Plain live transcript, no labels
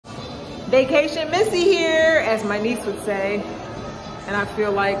Vacation Missy here, as my niece would say. And I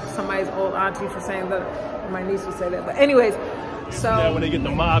feel like somebody's old auntie for saying that. My niece would say that. But anyways, so. Yeah, when they get the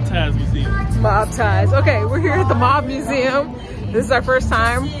Mob Ties Museum. Mob Ties. Okay, we're here at the Mob Museum. This is our first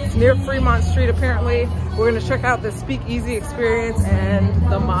time. It's near Fremont Street, apparently. We're gonna check out the Speakeasy experience and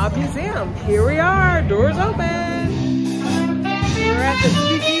the Mob Museum. Here we are, doors open. We're at the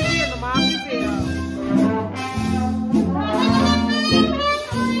Speakeasy and the Mob Museum.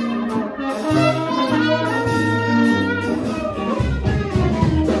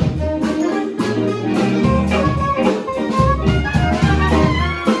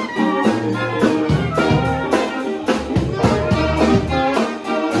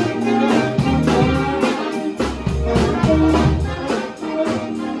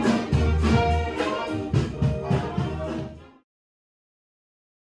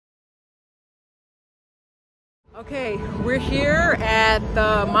 Okay, we're here at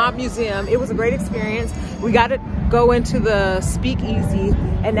the Mob Museum. It was a great experience. We got to go into the Speakeasy,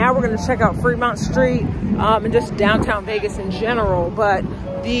 and now we're going to check out Fremont Street and just downtown Vegas in general. But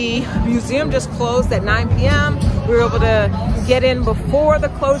the museum just closed at 9 p.m. We were able to get in before the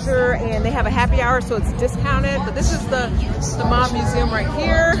closure, and they have a happy hour, so it's discounted. But this is the Mob Museum right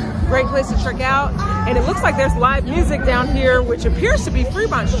here. Great place to check out. And it looks like there's live music down here, which appears to be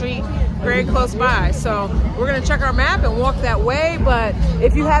Fremont Street, very close by. So we're gonna check our map and walk that way. But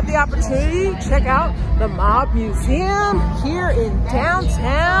if you have the opportunity, check out the Mob Museum here in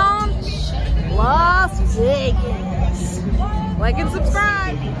downtown Las Vegas. Like and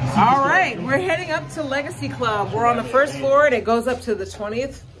subscribe. All right, we're heading up to Legacy Club. We're on the first floor and it goes up to the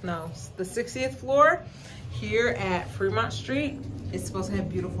 60th floor here at Fremont Street. It's supposed to have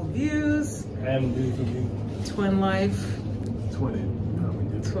beautiful views. And beautiful views. Twin life. Twinning.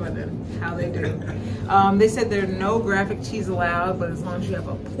 How they do. They said there are no graphic tees allowed, but as long as you have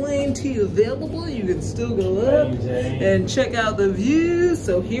a plain tee available, you can still go up and check out the views.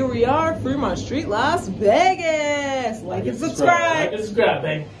 So here we are, Fremont Street, Las Vegas. Like and subscribe. Like and subscribe,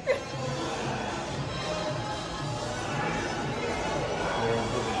 baby.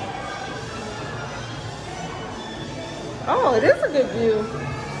 Oh, it is a good view.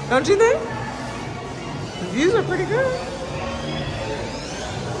 Don't you think? The views are pretty good.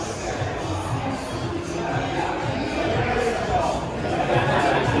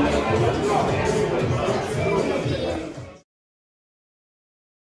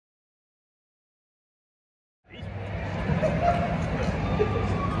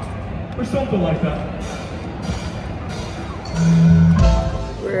 Or something like that.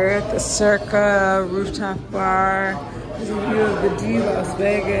 We're at the Circa rooftop bar. There's a view of the D Las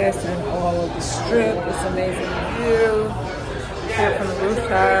Vegas and all of the strip. It's an amazing view. Here from the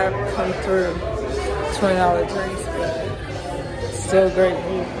rooftop, come through. $20 drinks, but still a great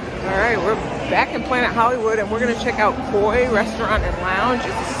view. All right, we're back in Planet Hollywood and we're gonna check out Koi Restaurant and Lounge. It's a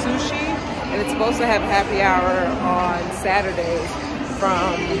sushi and it's supposed to have happy hour on Saturdays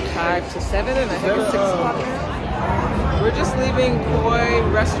from 5 to 7 and I think it's 6 o'clock now. We're just leaving Koi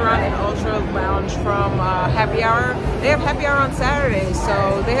Restaurant and Ultra Lounge from happy hour. They have happy hour on Saturdays,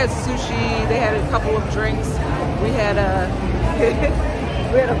 so they had sushi, they had a couple of drinks. We had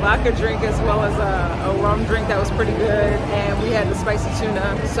we had a vodka drink as well as a rum drink that was pretty good, and we had the spicy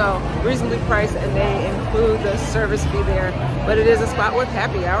tuna, so reasonably priced, and they include the service fee there. But it is a spot with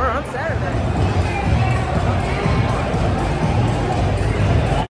happy hour on Saturday.